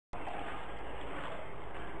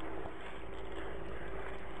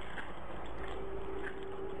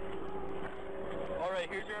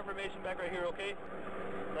information back right here, okay?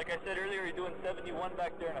 Like I said earlier, you're doing 71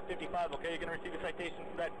 back there and a 55, okay? You're going to receive a citation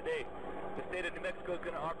for that today. The state of New Mexico is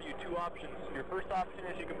going to offer you two options. Your first option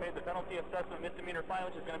is you can pay the penalty assessment misdemeanor fine,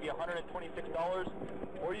 which is going to be $126,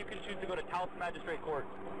 or you can choose to go to Taos Magistrate Court.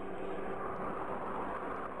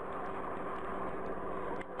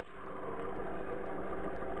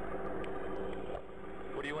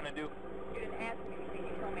 What do you want to do? You didn't ask me anything.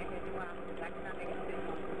 You told me I had two options. I cannot make a decision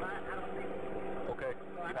on the line. I don't think so. Okay,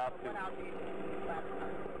 So you have to. What I'll do is I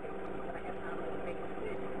have time to make a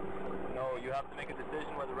decision. No, you have to make a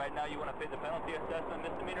decision whether right now you want to pay the penalty assessment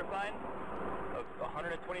misdemeanor fine of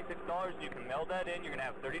 $126. You can mail that in. You're going to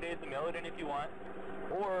have 30 days to mail it in if you want.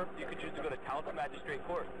 Or you can choose to go to Taos Magistrate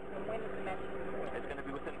Court. And when is the magistrate court? It's going to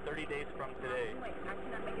be within 30 days from today. Wait, I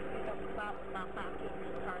cannot make a decision about my 5 kids'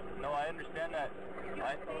 cars. No, I understand that. You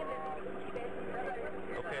understand that?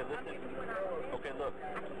 Okay, listen. Okay, look.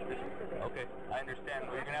 Okay, I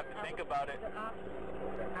understand. Well, you're going to have to think about it. I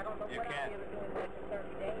don't know You what can't. I'll be able to do in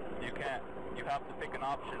 30 days. You can't. You have to pick an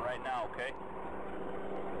option right now, okay?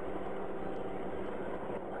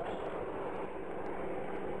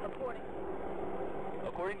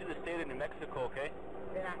 According to the state of New Mexico, okay?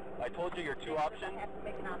 I told you your two options. I have to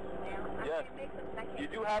make an option now. Yes. You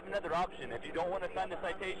do have another option. If you don't want to sign the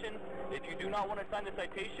citation, if you do not want to sign the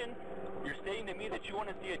citation, you're stating to me that you want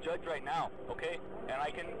to see a judge right now, okay? And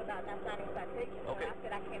I can... Without not signing a citation. Okay. I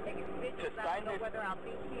said I can't make a decision. Just I sign don't know this. whether I'll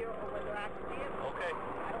be here or whether I can. Okay.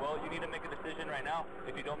 Well, you need to make a decision right now.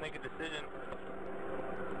 If you don't make a decision...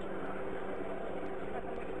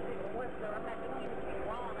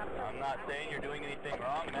 I'm not saying you're doing anything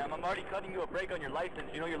wrong, ma'am. I'm already cutting you a break on your license.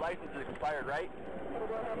 You know your license is expired, right?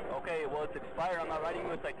 Okay, well, it's expired. I'm not writing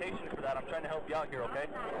you a citation for that. I'm trying to help you out here, okay?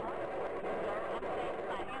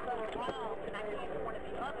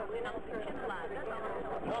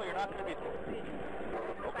 No, you're not going to be...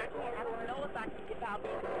 Okay. I don't know if I can get out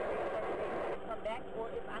there and come back or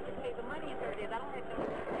if I can pay the money in 30 days. I don't have to do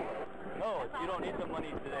that. No, you don't need the money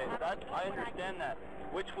today. I understand that.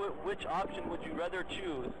 Which option would you rather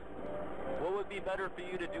choose? What would be better for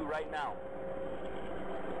you to do right now?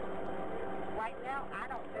 Right now, I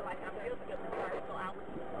don't feel like I'm guilty of the crime, so I would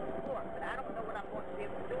go to court. But I don't know what I'm going to be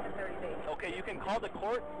able to do in 30 days. Okay, you can call the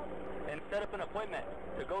court and set up an appointment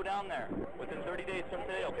to go down there within 30 days from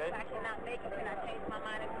today, okay? If I cannot make it, can I change my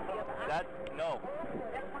mind and do the other option? No.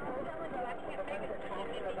 That's what I'm telling you. I can't make a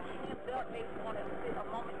decision based on a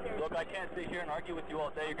momentary... Look, I can't sit here and argue with you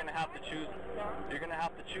all day. You're going to have to choose. You're going to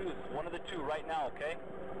have to choose one of the two right now, okay?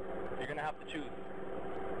 You're going to have to choose.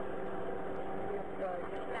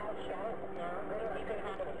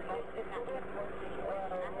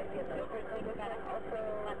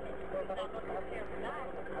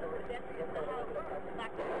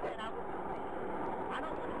 I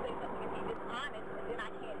don't want to say something and be dishonest, and then I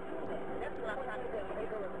can't do that. That's what I'm trying to tell you.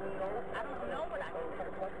 I don't know what I can do.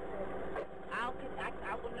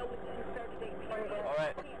 I will know within a 30-day period. All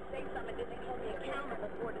right. I can't say something that they hold me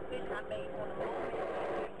accountable for a decision I made on the moment.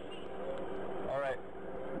 All right.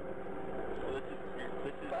 So this is,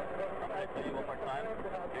 I'm going to tell you one more time.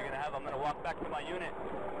 I'm going to walk back to my unit,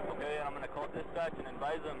 okay, and I'm going to call dispatch and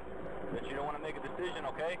advise them that you don't want to make a decision,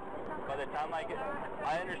 okay? By the time I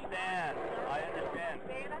understand.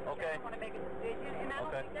 Okay. I don't want to make a decision, and I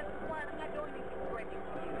don't think that's required. I'm not doing anything for anything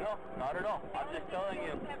for you. No, not at all. I'm just telling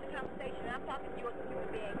you. Have the conversation. I'm talking to you as a human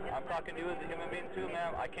being. I'm talking to you as a human being too,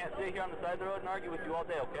 ma'am. I can't sit here on the side of the road and argue with you all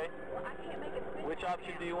day, okay? Well, I can't make a decision. Which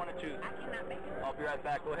option do you want to choose? I cannot make it. I'll be right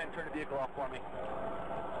back. Go ahead and turn the vehicle off for me.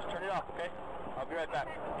 Just turn it off, okay? I'll be right back.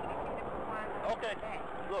 Okay.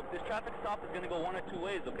 Look, this traffic stop is going to go one of two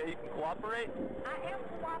ways, okay? You can cooperate. I am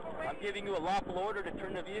cooperating. I'm giving you a lawful order to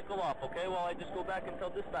turn the vehicle off, okay? While I just go back and tell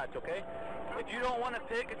dispatch, okay? If you don't want to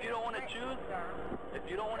pick, if you don't want to choose,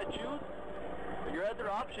 your other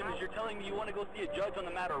option is you're telling me you want to go see a judge on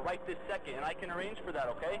the matter right this second, and I can arrange for that,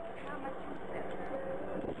 okay? How much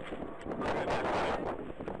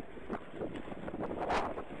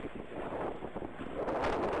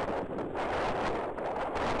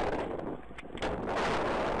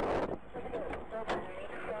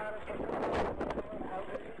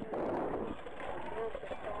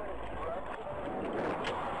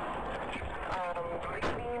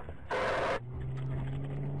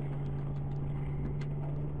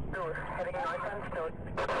heading north on Stone.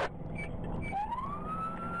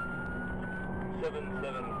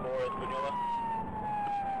 774 Espanola.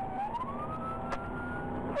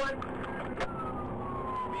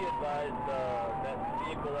 Be advised, that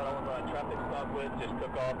vehicle that I was on a traffic stop with just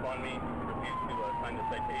took off on me, refused to sign the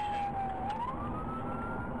citation.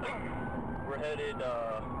 We're headed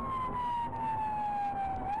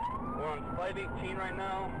We're on 518 right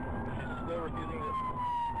now. She's still refusing to...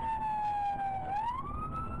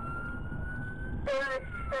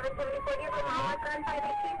 774, do you have a marker on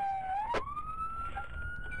 518?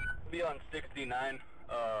 Be on 69.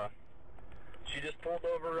 She just pulled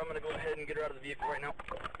over. I'm going to go ahead and get her out of the vehicle right now.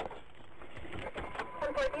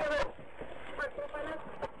 140, do you have a person for us?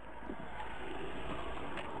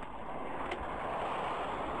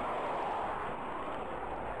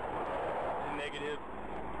 Negative.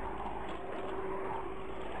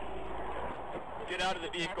 Get out of the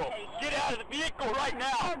vehicle. Get out of the vehicle right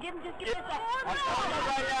now. Oh, just give me a second. I'm telling you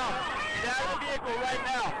right now. Get out of the vehicle right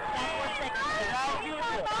now. Get out of the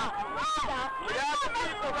vehicle. Get out of the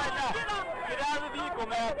vehicle right now. Get out of the vehicle,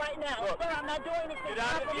 man. Right now. Look. Sir, I'm not doing anything. Get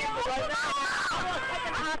out of the vehicle right now. I'm not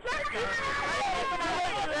taking a hot second. Get out of the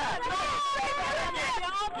vehicle.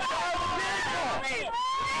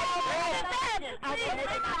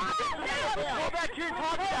 Go back here and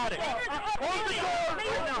talk about it. Close the door.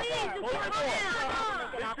 Close the door.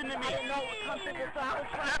 Listen to me. Step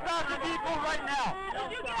out the vehicle right now.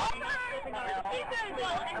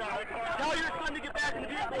 Tell your son to get back in the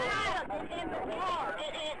vehicle. Get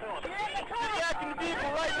back in the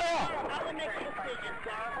vehicle right now.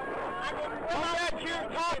 Come back here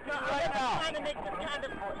and talk to me right now. I'm trying to make this kind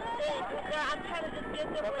of thing. I'm trying to just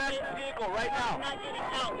get them. Come back to the vehicle right now. I'm not getting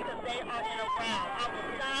out because they are in a round. I will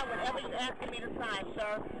sign whatever you're asking me to sign,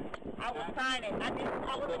 sir. I will sign it. I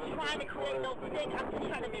wasn't trying to create no thing. I'm just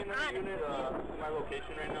trying to be honest. My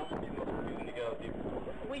location right now. You need to go.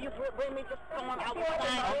 Will you bring me just someone? I will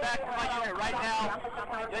sign it. Come back to my unit right now.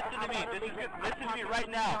 Listen to me. This is good. Listen to me right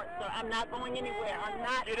now. Sir, I'm not going anywhere. I'm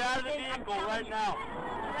not. Get out of the vehicle right now.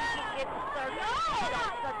 Get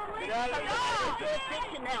out of the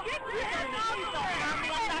jurisdiction now. Get out of the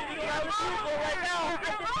vehicle right now.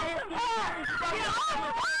 Get out of the vehicle.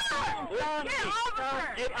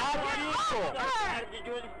 Out of the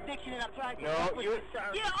jurisdiction and I'm trying to No, you...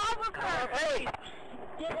 get over her. Hey!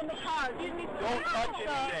 Get in the car. Don't touch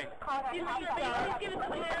anything.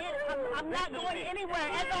 I'm not going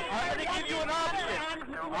anywhere. I'm going to give you an option.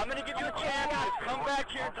 I'm going to give you a chance to come back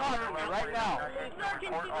here and talk to me right now.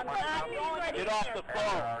 Get off the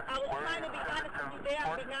phone. I was trying to be honest with you there.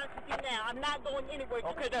 I'm being honest with you now. I'm not going anywhere.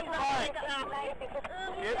 Okay, that's fine.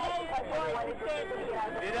 Get out.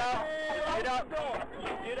 Get out.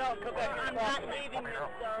 Get out. Come back here I'm and talk not to me. leaving this,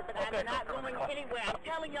 sir, but I'm not going anywhere. I'm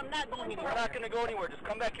telling you, I'm not going We're anywhere. not going to go anywhere. Just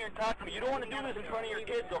come back here and talk to me. You don't want to do this in front of your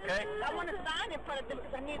kids, okay? I want to sign in front of them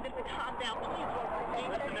because I need them to calm down. Please,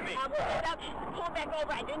 Listen to me. I will get out, pull back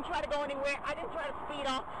over. I didn't try to go anywhere. I didn't try to speed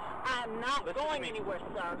off. I'm not going anywhere,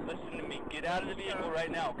 sir. Listen to me. Get out of the vehicle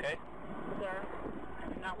right now, okay? Sir, I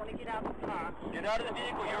do not want to get out of the car. Get out of the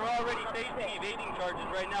vehicle. You're already facing evading charges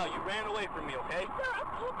right now. You ran away from me, okay? Sir, I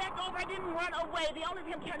pulled back over. I didn't run away. The only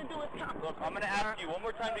thing I'm trying to do is come. Look, I'm going to ask you one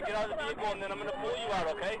more time to get out of the vehicle, and then I'm going to pull you out,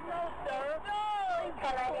 okay? No, sir. No.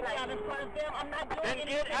 Out in front of them. I'm not doing Then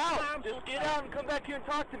anything get out. harmful. Just get out and come back here and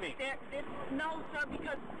talk to me. No, sir,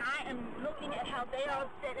 because I am looking at how they are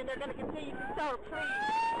upset, and they're going to continue to sir,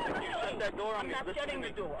 please. You shut that door on me. I'm not Listen to shutting me.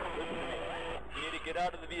 the door. You need to get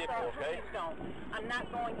out of the vehicle, Sir, okay? please don't. I'm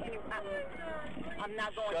not going anywhere. I'm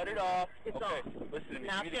not going. Shut it off. It's Okay, off. listen to me.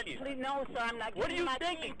 Now, Give me the keys. please, no, sir, I'm not. What are you my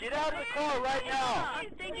thinking? keys. Get out of the car right now. I'm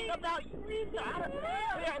thinking about you, sir.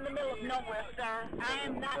 We are in the middle of nowhere, sir. I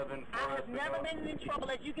am not. I have never been in trouble.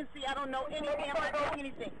 As you can see, I don't know anything. I'm not doing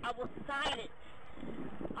anything. I will sign it.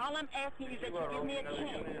 All I'm asking you is that you give me a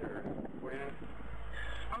chance.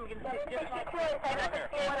 I'm going to say just like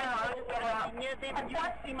near them, and you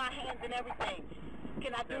can see my hands and everything.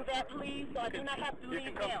 Can I do that, please? So I do not have to You leave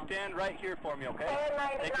can come them. stand right here for me, okay?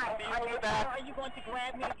 They can see you in the back. Are you going to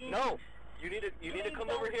grab me again? No. You need to come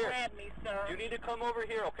Please over don't here. grab me, sir. You need to come over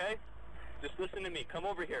here, okay? Just listen to me. Come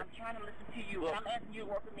over here. I'm trying to listen to you, Look. but I'm asking you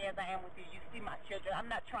to work with me as I am with you. You see my children. I'm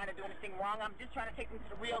not trying to do anything wrong. I'm just trying to take them to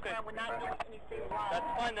the real ground. We're not doing anything wrong. That's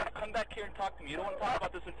fine. Then come back here and talk to me. You don't want to talk about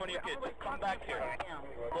this in front of your kids. Just come back here. I'm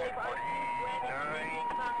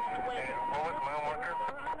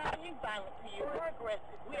not being violent to you or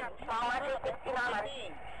aggressive. We are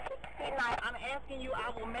talking. I'm asking you, I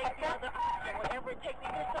will make the other option, whatever it takes.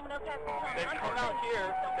 Even if someone else has to come. Then come out here.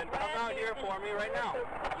 Then come out here for me right now.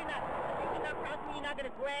 You're not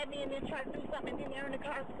going to grab me and then try to do something and then you're in the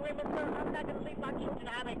car screaming, sir. I'm not going to leave my children.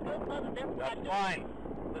 I'm a good mother. That's what I do. That's fine.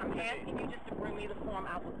 I'm asking you just to bring me the form.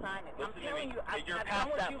 I will sign it. I'm Listen to telling me. you, You're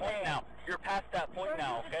past that point now. You're past that point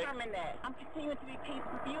now, okay? Determine that. I'm continuing to be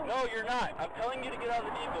peaceful with you. No, you're not. I'm telling you to get out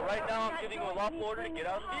of the vehicle. Right now, I'm giving you a lawful order to get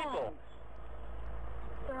out of the vehicle.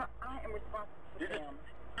 Sir, I am responsible for them.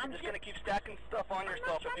 You're just going to keep stacking stuff on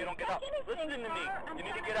yourself if you don't get out. Listen to me. You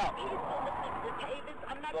need to get out.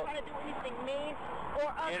 I'm not trying to do anything mean or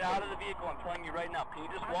ugly. Get out of the vehicle. I'm telling you right now. Can you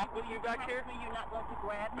just walk with me back here? You're not going to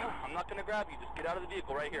grab me? I'm not going to grab you. Just get out of the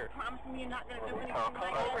vehicle right here. Promise me you're not going to do anything Come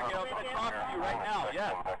over here. I'm going to talk to you right now.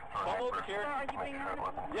 Yes. Come over here. Are you being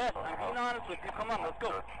honest? Yes, I'm being honest with you. Come on, let's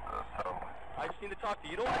go. I just need to talk to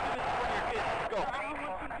you. You don't want to do this in front of your kids. Let's go. I don't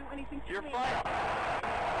want you to do anything to You're me. fine. You're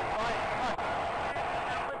fine. Come on.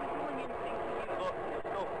 I wasn't doing anything to you. Look, let's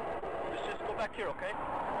go. Let's just go back here, okay?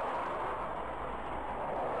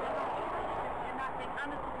 You're not being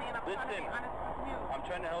honest with me, and I'm trying to be Listen. honest with you. I'm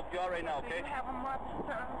trying to help you out right now, okay? Do you have a mother,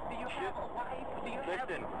 sir? Do you have a wife? Do you have a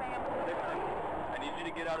Listen. family? Listen. I need you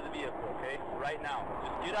to get out of the vehicle, okay? Right now.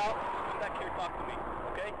 Just get out. Come back here and talk to me,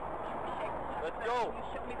 okay? Let's go. You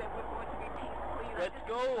show me that we're going to be peaceful. Let's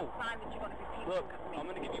go. Sign that you're going to be peaceful. Look, I'm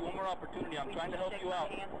going to give you one more opportunity. I'm trying to help you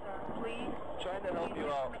out. Hand, sir. Please. Trying to help you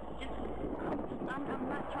out. I'm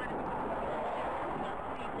not trying to be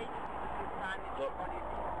please, sign that you're going to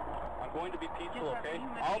I'm going to be peaceful, okay?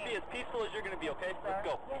 I'll be as peaceful as you're going to be, okay? Let's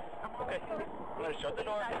go. Okay. I'm going to shut the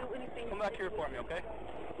door. Come back here for me, okay?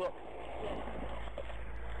 Look.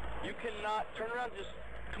 You cannot turn around. Just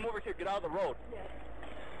come over here. Get out of the road.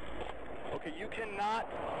 Okay, you cannot.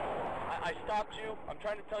 I stopped you. I'm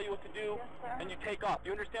trying to tell you what to do, and you take off.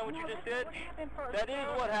 You understand what you just did? That is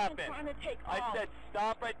what happened. I said,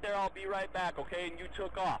 stop right there. I'll be right back, okay? And you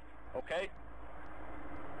took off, okay?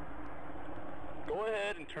 Go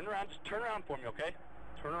ahead and turn around. Just turn around for me, okay?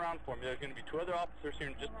 Turn around for me. There's going to be 2 other officers here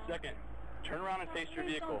in just a second. Turn around and face your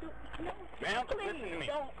vehicle. Ma'am, listen to me.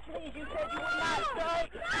 Don't, please, you said you would not, sir.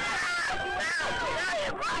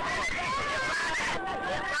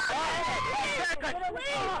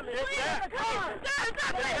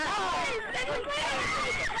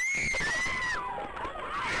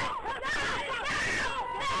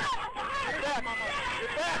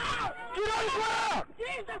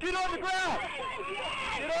 Get on the ground!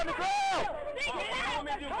 Get on the ground!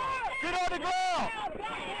 Get on the ground!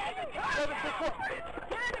 761.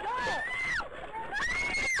 Get on the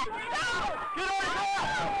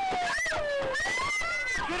ground!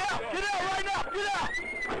 Get out! Get out right now! Get out!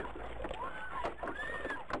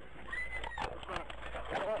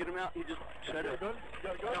 Get him out. He just shut it.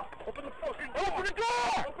 Open the fucking door! Open the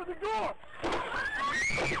door! Open the door!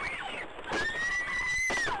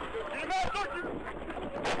 Get him out!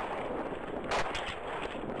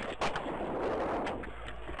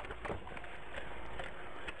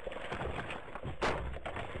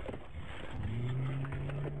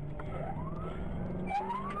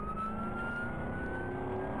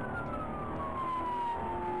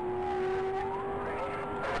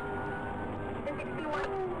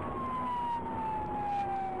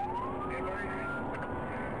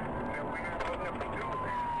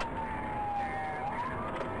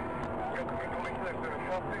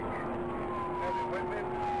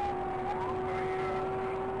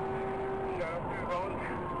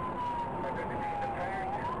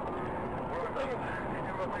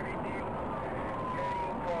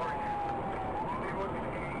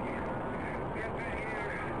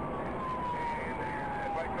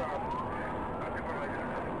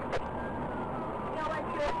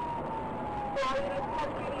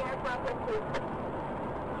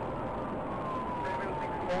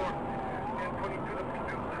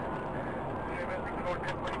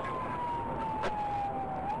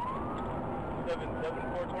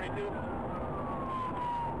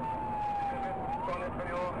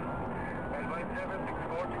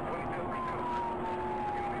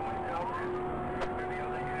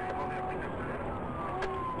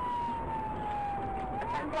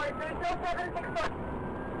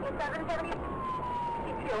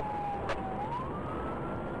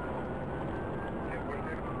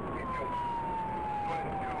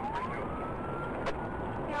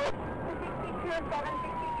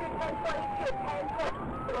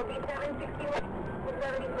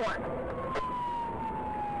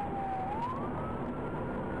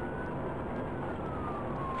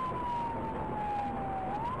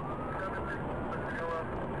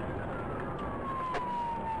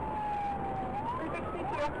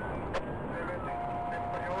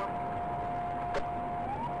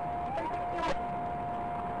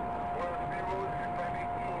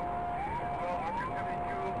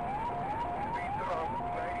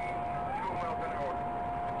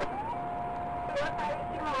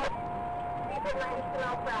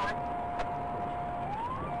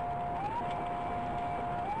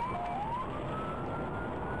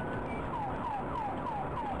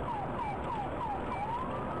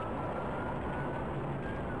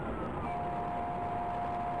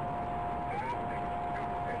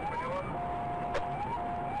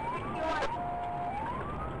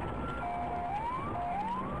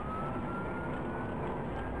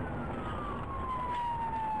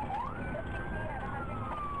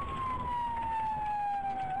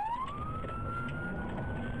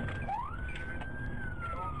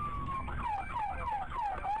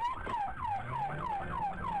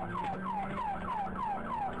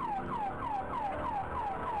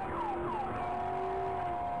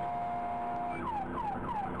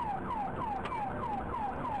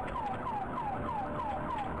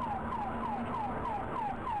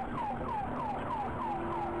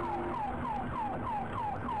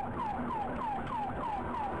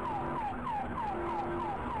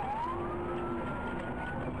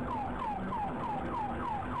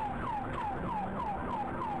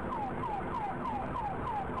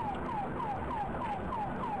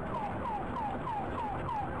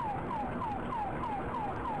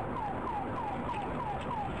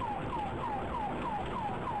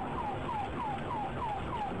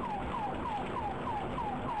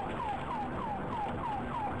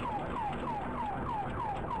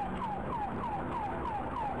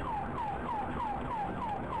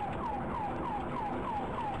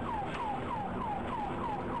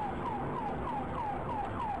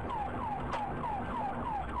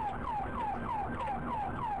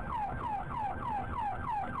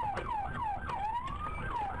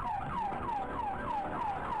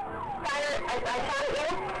 Once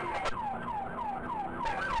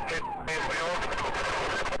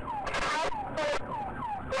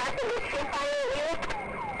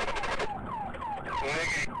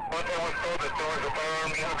I was told that there was a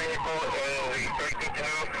firearm in the vehicle and we started to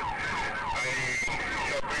move, I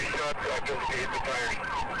shot 3 shots so I just hit the tires.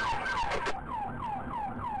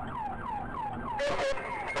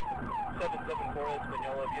 774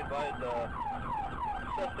 Espanol, be advised,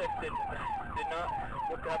 suspect did not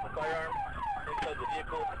look to have a firearm inside the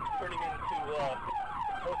vehicle, turning into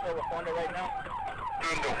Hotel La Fonda right now.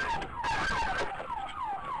 Lindo.